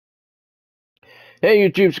Hey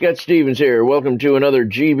YouTube, Scott Stevens here. Welcome to another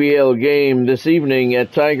GBL game this evening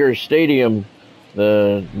at Tiger Stadium.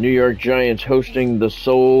 The New York Giants hosting the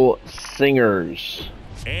Seoul Singers.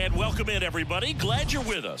 And welcome in, everybody. Glad you're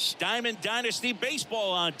with us. Diamond Dynasty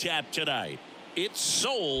Baseball on tap tonight. It's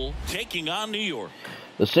Seoul taking on New York.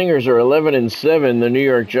 The Singers are 11-7. The New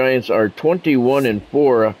York Giants are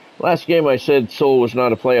 21-4. Last game I said Seoul was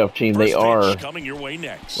not a playoff team. They are. Coming your way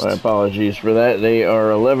next. My apologies for that. They are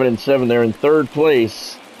 11-7. They're in third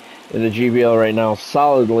place in the GBL right now,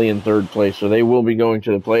 solidly in third place. So they will be going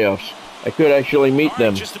to the playoffs. I could actually meet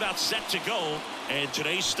them. Just about set to go. And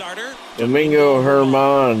today's starter, Domingo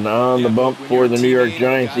Herman on the bump for the New York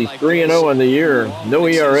Giants. He's 3-0 on the year. No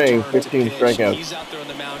ERA, 15 strikeouts.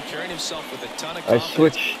 I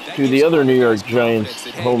switched to the other New York Giants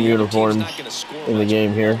home uniforms in the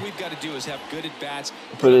game here.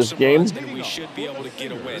 For this game,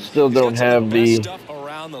 still don't have the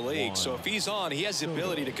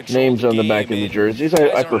names on the back of the jerseys.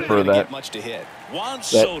 I prefer that.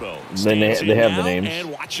 Then they have the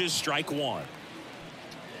names.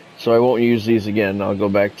 So I won't use these again. I'll go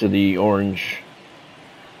back to the orange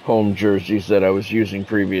home jerseys that I was using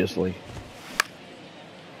previously.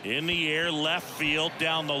 In the air, left field,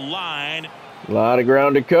 down the line. A lot of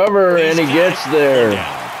ground to cover, and he gets there.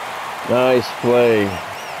 Nice play.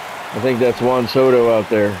 I think that's Juan Soto out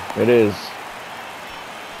there. It is.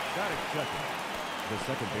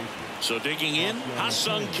 So digging in,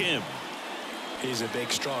 Ha-Sung Kim. He's a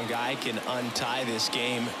big, strong guy. Can untie this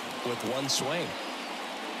game with one swing.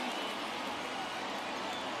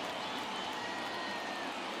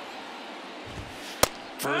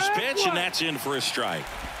 First pitch, and that's in for a strike.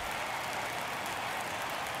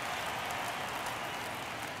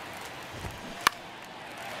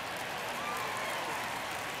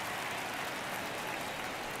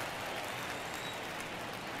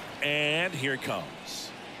 And here it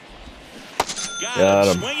comes. Got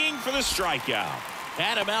him swinging for the strikeout.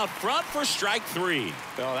 Had him out front for strike three.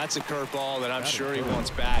 Oh, that's a curveball that I'm sure he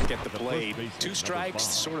wants back at the plate. Two strikes,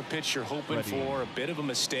 the sort of pitch you're hoping for. A bit of a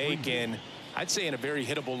mistake, and I'd say in a very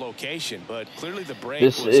hittable location, but clearly the break.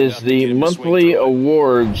 This is the monthly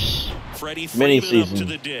awards mini-season. To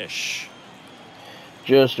the dish.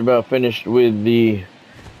 Just about finished with the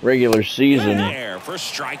regular season. There for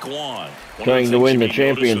strike one. Trying to win the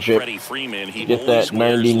championship. Get that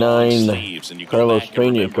 99 Carlos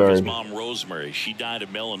Pena card. His mom Rosemary, she died of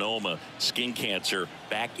melanoma, skin cancer,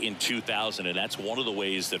 back in 2000, and that's one of the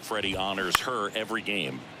ways that Freddie honors her every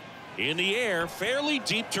game. In the air, fairly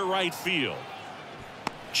deep to right field.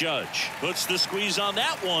 Judge puts the squeeze on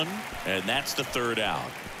that one, and that's the third out.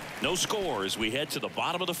 No score as we head to the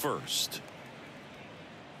bottom of the first.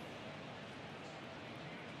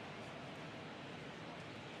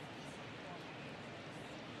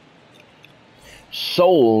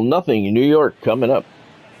 Seoul, nothing. New York coming up.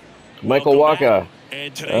 Michael Waka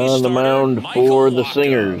on the mound for the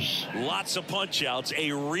Singers. Lots of punch outs,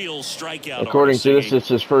 a real strikeout. According to this, it's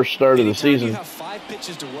his first start of the season. I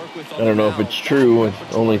don't know if it's true with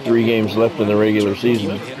only 3 games left in the regular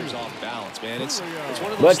season.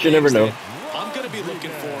 But you never know. I'm going to be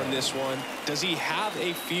looking for in this one. Does he have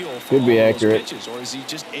a feel for Could be accurate. pitches, or is he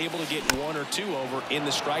just able to get 1 or 2 over in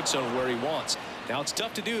the strike zone where he wants? Now, it's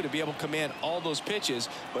tough to do to be able to command all those pitches,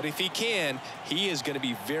 but if he can, he is going to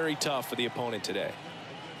be very tough for the opponent today.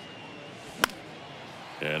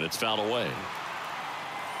 And it's fouled away.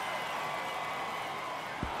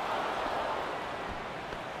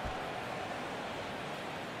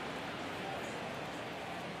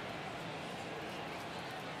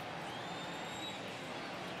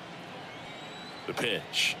 The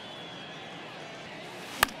pitch.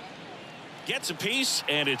 Gets a piece,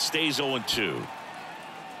 and it stays 0-2.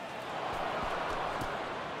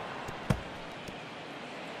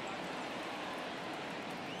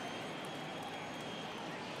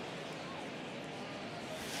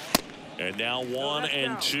 And now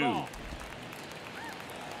 1-2.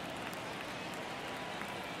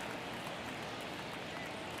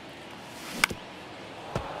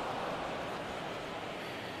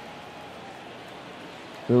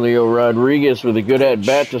 Julio Rodriguez with a good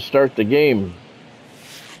at-bat to start the game.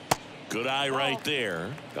 Good eye right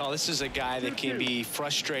there. Oh, this is a guy that can be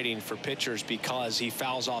frustrating for pitchers because he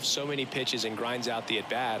fouls off so many pitches and grinds out the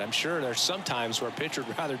at-bat. I'm sure there's some times where a pitcher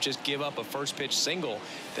would rather just give up a first pitch single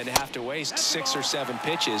than to have to waste 6 or 7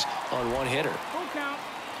 pitches on one hitter.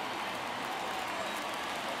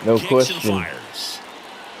 No question.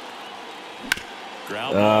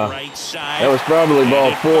 Ground ball right side. That was probably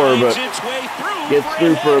ball 4, but gets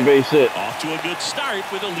through for a base hit. Off to a good start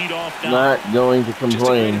with a leadoff knock. Not going to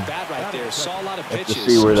complain. Right there. Saw a lot of pitches. Have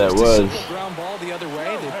to see where that was. Ground ball the other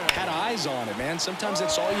way. They had eyes on it, man. Sometimes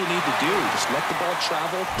that's all you need to do. Just let the ball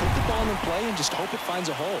travel, put the ball in play, and just hope it finds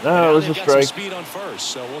a hole. No, it was a strike. Speed on first,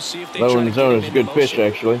 so we'll see if they low in the zone is a good pitch,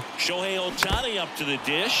 actually. Shohei Ohtani up to the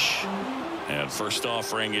dish, and first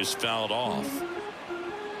offering is fouled off.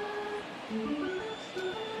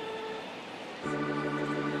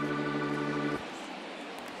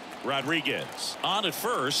 Rodriguez on at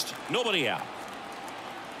first, nobody out.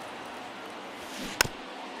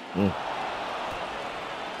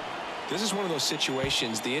 This is one of those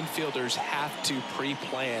situations the infielders have to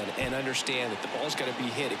pre-plan and understand that the ball's got to be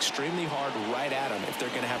hit extremely hard right at them if they're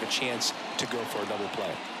going to have a chance to go for a double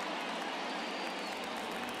play.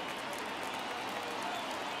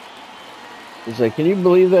 He's like, can you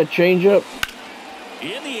believe that changeup?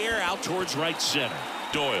 In the air out towards right center.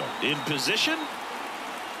 Doyle in position.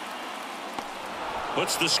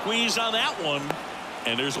 Puts the squeeze on that one,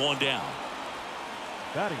 and there's one down.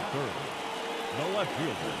 Batting third, the left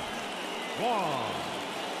fielder, Juan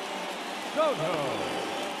Soto.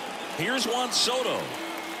 Here's Juan Soto.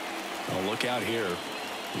 Oh, look out here.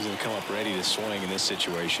 He's going to come up ready to swing in this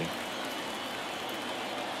situation.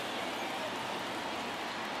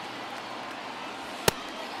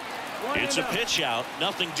 It's a pitch out,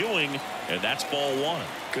 nothing doing, and that's ball 1.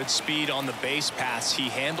 Good speed on the base pass. He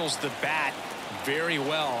handles the bat very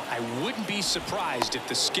well. I wouldn't be surprised if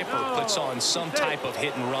the skipper puts on some type of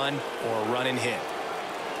hit and run or run and hit.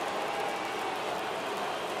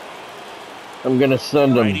 I'm going to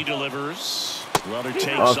send him. Righty delivers. Runner takes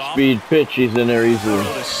off. Off-speed pitch. He's in there easily.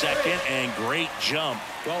 To second, and great jump.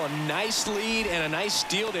 Well, a nice lead and a nice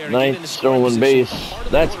steal there. Nice stolen base.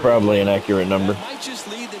 That's probably an accurate number. Might just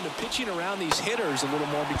lead them to pitching around these hitters a little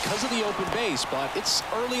more because of the open base, but it's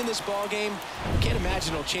early in this ball game. Can't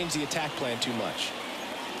imagine it'll change the attack plan too much.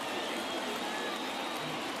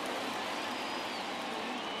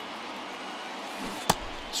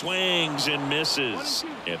 Swings and misses.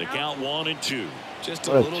 And the count 1-2. Just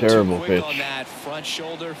a what little terrible too quick pitch. on that front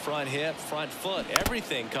shoulder, front hip, front foot.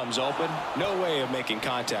 Everything comes open. No way of making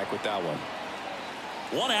contact with that one.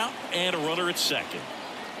 1 out and a runner at second.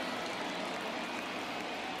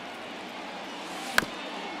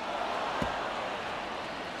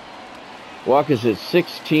 Walker's at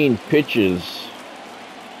 16 pitches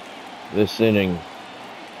this inning.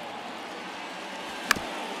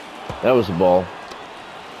 That was a ball.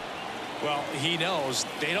 Well, he knows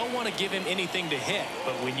they don't want to give him anything to hit,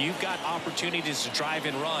 but when you've got opportunities to drive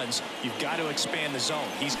in runs, you've got to expand the zone.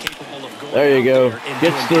 He's capable of going. There you go.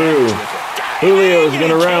 Gets through. Julio's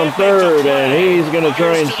going to round third, and he's going to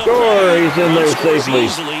try and score. He's in there safely.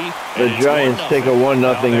 The Giants take a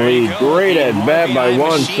 1-0 lead. Great at bat by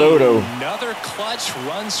Juan Soto. Another clutch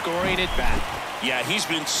run scoring at bat. Yeah, he's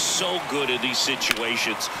been so good in these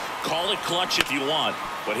situations. Call it clutch if you want,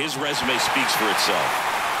 but his resume speaks for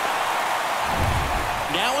itself.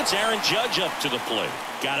 Now it's Aaron Judge up to the plate.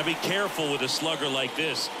 Got to be careful with a slugger like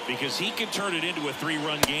this because he can turn it into a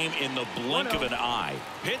 3-run game in the blink of an eye.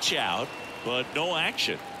 Pitch out, but no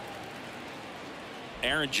action.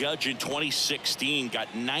 Aaron Judge in 2016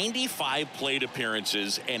 got 95 plate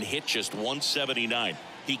appearances and hit just 179.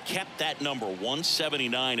 He kept that number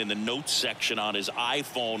 179 in the notes section on his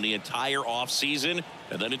iPhone the entire offseason.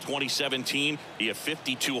 And then in 2017, he had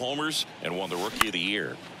 52 homers and won the Rookie of the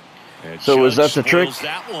Year. And so Judge was that the trick?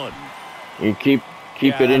 that one. You keep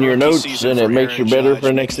it in your notes, and it makes you better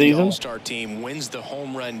for next season. The All-Star team wins the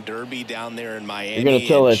home run derby down there in Miami. You're going to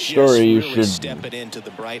tell that story. You should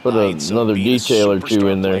put another detail or two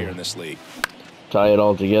in there. Tie it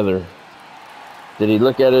all together. Did he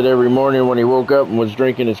look at it every morning when he woke up and was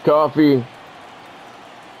drinking his coffee?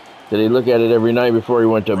 Did he look at it every night before he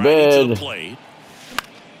went to bed?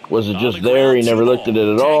 Was it just there? He never looked at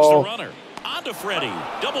it at all. On to Freddie.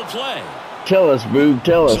 Double play. Tell us, Boog.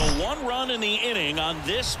 Tell us. So 1 run in the inning on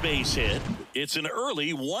this base hit. It's an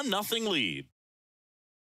early 1-0 lead.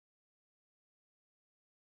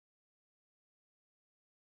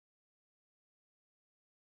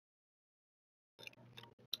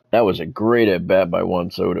 That was a great at bat by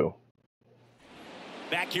Juan Soto.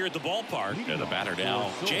 Back here at the ballpark, and the batter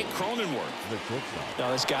now, Jake Cronenworth.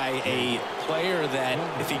 Now this guy, a player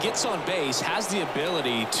that if he gets on base, has the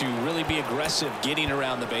ability to really be aggressive getting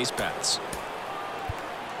around the base paths.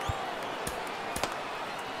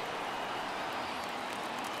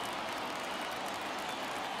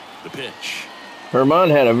 The pitch. Herman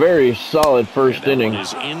had a very solid first inning.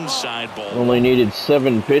 Is inside ball. Only needed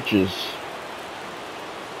 7 pitches.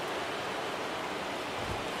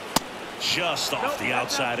 just off the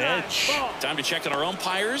outside edge. Time to check on our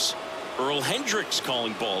umpires. Earl Hendricks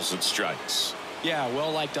calling balls and strikes. Yeah,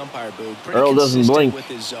 well-liked umpire, Boo. Pretty Earl doesn't blink with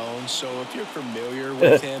his zone, so if you're familiar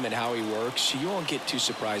with him and how he works, you won't get too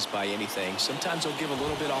surprised by anything. Sometimes he'll give a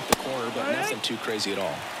little bit off the corner, but nothing too crazy at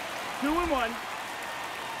all. 2-1.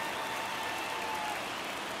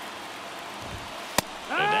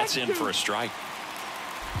 And that's in for a strike.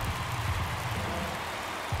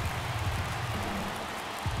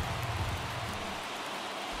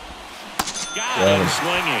 Got him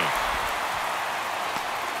swinging.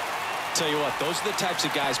 Tell you what, those are the types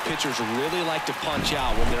of guys pitchers really like to punch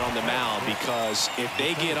out when they're on the mound, because if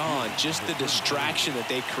they get on, just the distraction that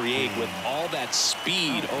they create with all that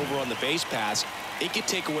speed over on the base pass, it could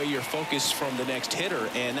take away your focus from the next hitter,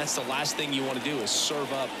 and that's the last thing you want to do is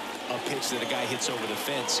serve up a pitch that a guy hits over the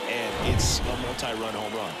fence, and it's a multi-run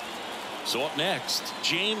home run. So up next,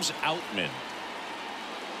 James Outman.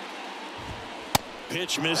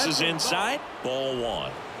 Pitch misses inside. Ball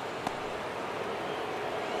 1.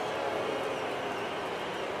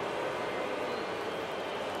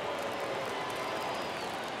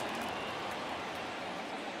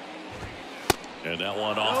 And that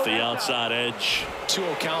one off the outside edge.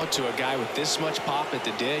 2-0 count to a guy with this much pop at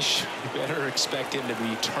the dish. You better expect him to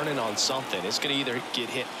be turning on something. It's going to either get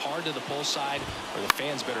hit hard to the pull side, or the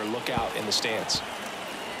fans better look out in the stands.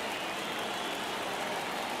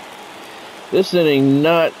 This inning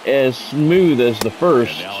not as smooth as the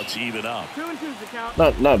first. And now it's even up. 2-2's the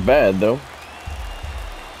count. Not bad though.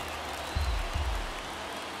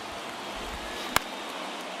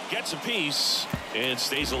 Gets a piece and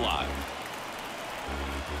stays alive.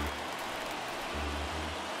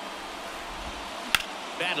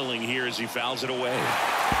 Battling here as he fouls it away.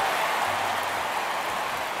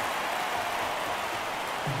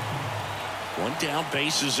 One down,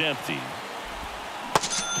 base is empty.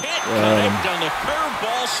 Can't connect on the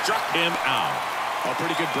curveball, struck him out. A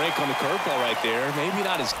pretty good break on the curveball right there. Maybe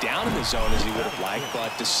not as down in the zone as he would have liked,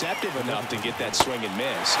 but deceptive enough to get that swing and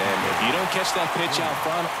miss. And if you don't catch that pitch out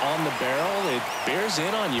front on the barrel, it bears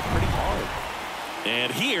in on you pretty hard.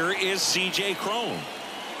 And here is C.J. Cron.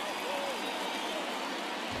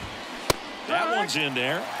 That one's in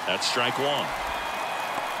there. That's strike 1.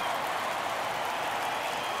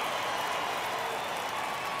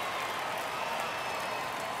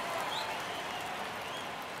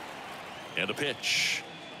 And a pitch.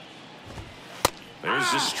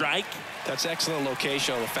 There's the strike. That's excellent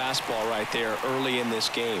location on the fastball right there early in this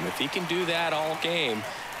game. If he can do that all game,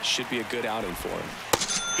 it should be a good outing for him.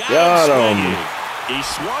 Got him. He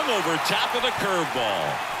swung over top of the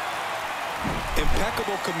curveball.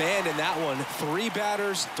 Impeccable command in that one. 3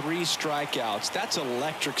 batters, 3 strikeouts. That's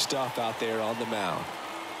electric stuff out there on the mound.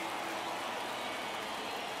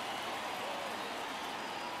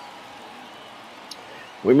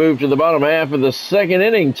 We move to the bottom half of the second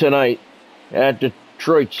inning tonight at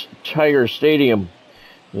Detroit's Tiger Stadium.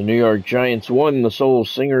 The New York Giants won, the Seoul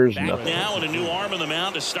Singers Back nothing. now and a new arm in the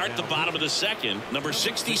mound to start the bottom of the second. Number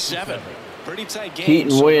 67. Pretty tight game.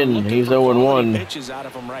 Keaton Wynn, he's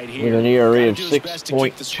 0-1 right with an ERA of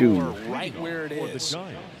 6.2. Right where it is.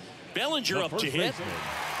 Bellinger up to hit.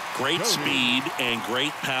 Great speed and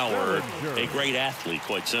great power. A great athlete,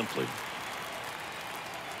 quite simply.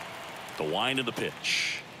 The wind of the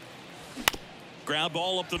pitch. Ground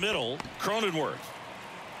ball up the middle. Cronenworth.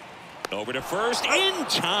 Over to first. In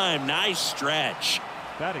time. Nice stretch.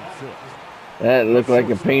 Batting 6. That looked like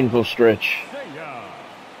a painful stretch.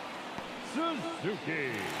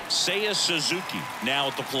 Seiya Suzuki now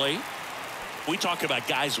at the plate. We talk about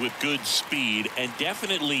guys with good speed, and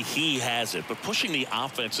definitely he has it. But pushing the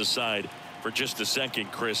offense aside for just a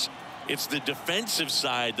second, Chris, it's the defensive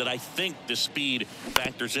side that I think the speed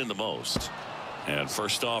factors in the most. And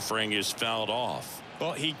first offering is fouled off.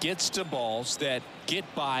 Well, he gets to balls that get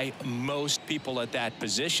by most people at that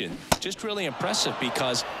position. Just really impressive,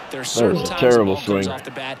 because there's certain times the ball comes off the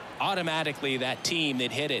bat, automatically that team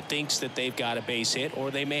that hit it thinks that they've got a base hit, or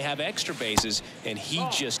they may have extra bases, and he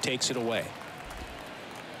just takes it away.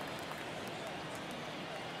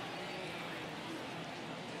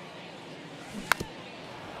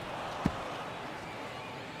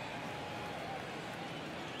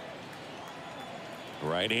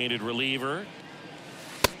 Right-handed reliever.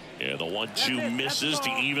 Yeah, the 1-2 misses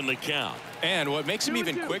to even the count. And what makes him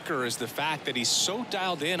even quicker is the fact that he's so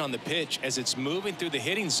dialed in on the pitch as it's moving through the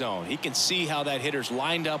hitting zone. He can see how that hitter's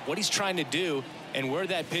lined up, what he's trying to do, and where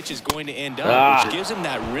that pitch is going to end up, which gives him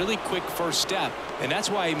that really quick first step, and that's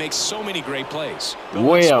why he makes so many great plays.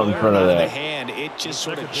 Way out in front of that. The hand, it just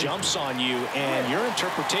sort of jumps on you, and your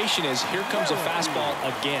interpretation is, here comes a fastball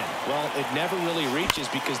again. Well, it never really reaches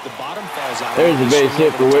because the bottom falls out. There's a base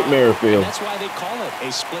hit for Whit Merrifield. That's why they call it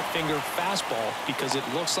a split-finger fastball, because it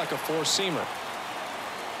looks like a four-seamer.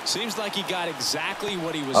 Seems like he got exactly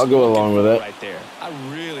what he was I'll go along with that right there. I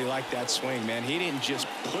really like that swing, man. He didn't just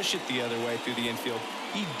push it the other way through the infield.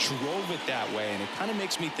 He drove it that way, and it kind of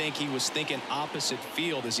makes me think he was thinking opposite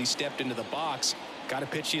field as he stepped into the box. Got a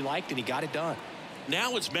pitch he liked, and he got it done.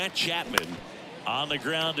 Now it's Matt Chapman on the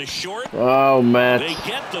ground to short. Oh, Matt. They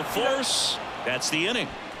get the force. That's the inning.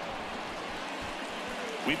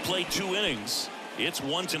 We played 2 innings. It's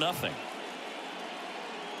 1-0.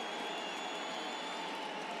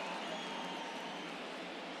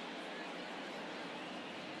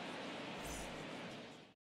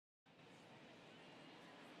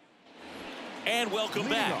 And welcome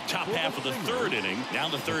back. Top half of the 3rd inning. Now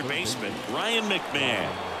the third baseman, Ryan McMahon.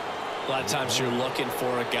 A lot of times you're looking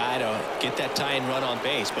for a guy to get that tying run on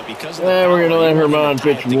base, but because of we're going to let Herman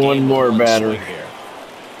pitch one more batter. Here.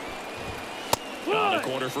 On the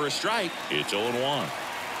corner for a strike. It's 0-1.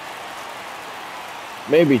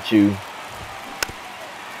 Maybe 2.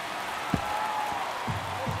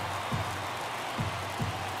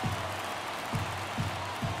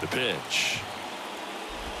 The pitch.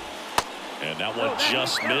 And that one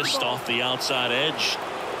just missed off the outside edge.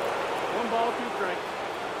 1 ball, 2 strikes.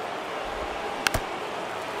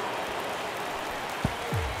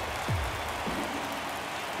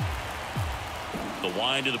 The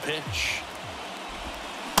wind of the pitch.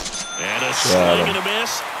 And a swing and a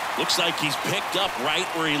miss. Looks like he's picked up right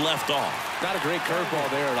where he left off. Not a great curveball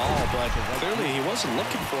there at all, but clearly he wasn't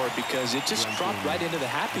looking for it because it just dropped right into the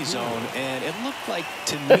happy zone, and it looked like,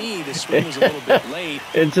 to me, the swing was a little bit late.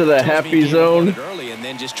 Into the happy zone. Early and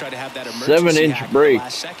then just try to have that emergency 7-inch break.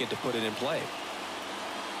 last second to put it in play.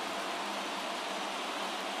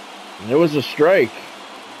 It was a strike.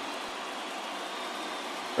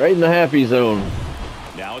 Right in the happy zone.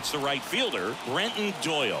 Now it's the right fielder, Brenton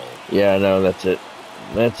Doyle. Yeah, no, that's it.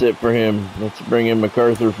 That's it for him. Let's bring in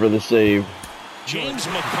MacArthur for the save. James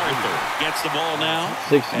MacArthur gets the ball now.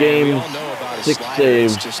 6 games, 6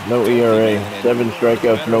 saves, no ERA, 7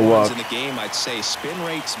 strikeouts, no walks. In the game, I'd say spin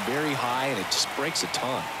rate's very high, and it just breaks a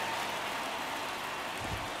ton.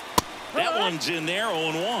 That one's in there,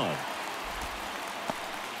 0-1.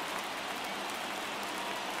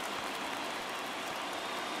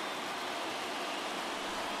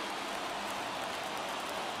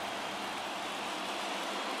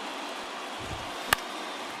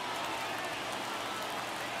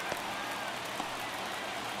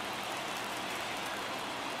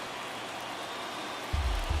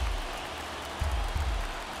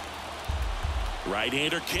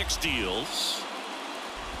 Right-hander kicks, deals.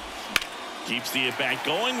 Keeps the at-bat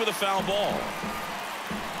going with a foul ball.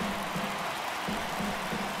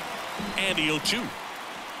 And the 0-2.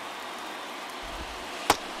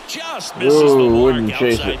 Just misses the mark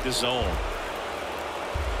outside the zone.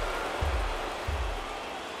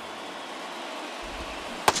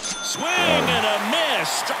 Swing and a miss.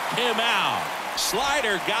 Struck him out.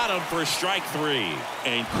 Slider got him for strike 3.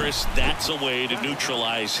 And Chris, that's a way to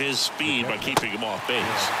neutralize his speed by keeping him off base.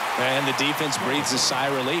 And the defense breathes a sigh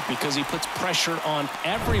of relief because he puts pressure on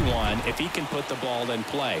everyone if he can put the ball in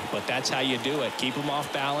play. But that's how you do it. Keep him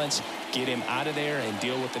off balance, get him out of there, and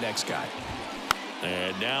deal with the next guy.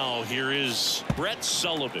 And now here is Brett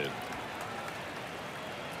Sullivan.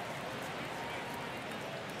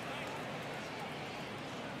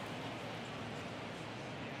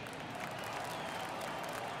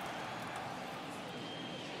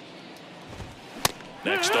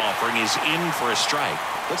 Next offering is in for a strike.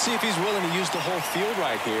 Let's see if he's willing to use the whole field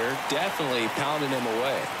right here. Definitely pounding him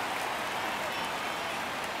away.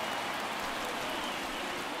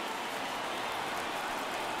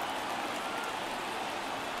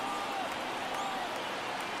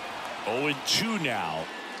 Oh, 2 now.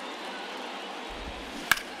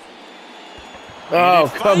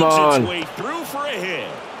 Oh, come on. Its way through for a hit.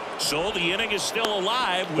 So the inning is still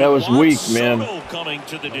alive. That was weak, man. Soto coming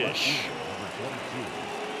to the dish.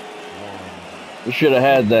 We should have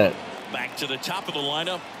had that. Back to the top of the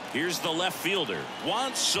lineup. Here's the left fielder,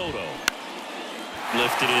 Juan Soto.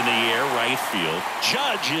 Lifted in the air, right field.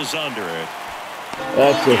 Judge is under it.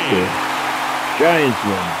 That's okay. Giants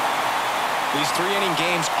win. These 3-inning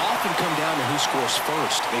games often come down to who scores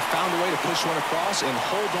first. They found a way to push one across and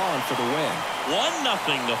hold on for the win.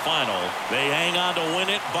 1-0 the final. They hang on to win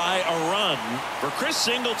it by a run. For Chris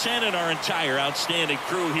Singleton and our entire outstanding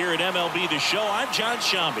crew here at MLB The Show, I'm John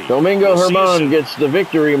Shambi. Domingo Germán gets the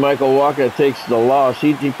victory. Michael Wacha takes the loss.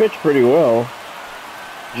 He pitched pretty well.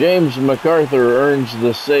 James MacArthur earns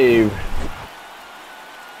the save.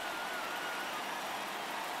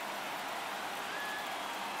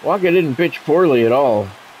 Wacha didn't pitch poorly at all.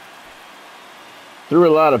 Threw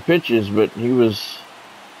a lot of pitches, but he was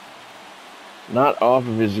not off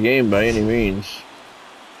of his game by any means.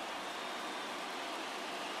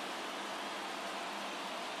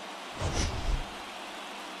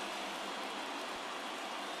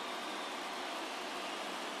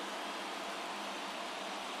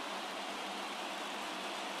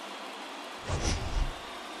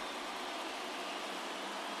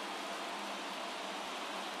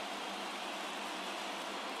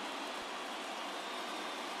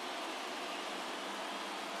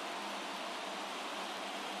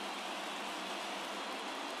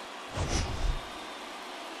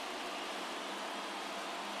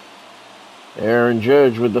 Aaron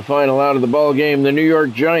Judge with the final out of the ball game. The New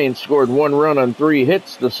York Giants scored 1 run on 3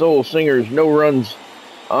 hits. The Seoul Singers, no runs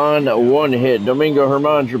on 1 hit. Domingo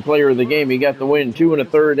Germán's your player of the game. He got the win, 2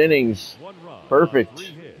 1/3 innings.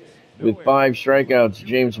 Perfect. With 5 strikeouts,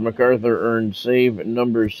 James MacArthur earned save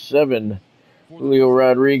number 7. Julio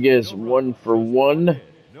Rodriguez 1 for 1.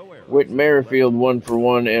 Whit Merrifield 1 for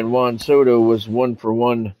 1, and Juan Soto was 1 for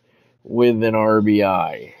 1 with an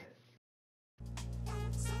RBI.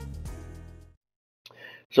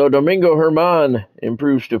 So Domingo Germán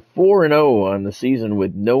improves to 4-0 on the season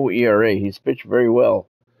with no ERA. He's pitched very well.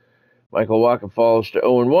 Michael Wacha falls to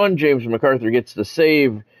 0-1. James MacArthur gets the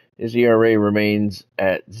save. His ERA remains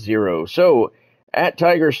at 0. So at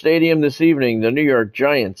Tiger Stadium this evening, the New York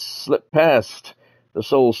Giants slip past the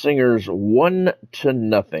Seoul Singers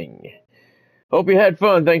 1-0. Hope you had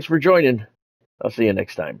fun. Thanks for joining. I'll see you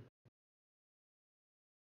next time.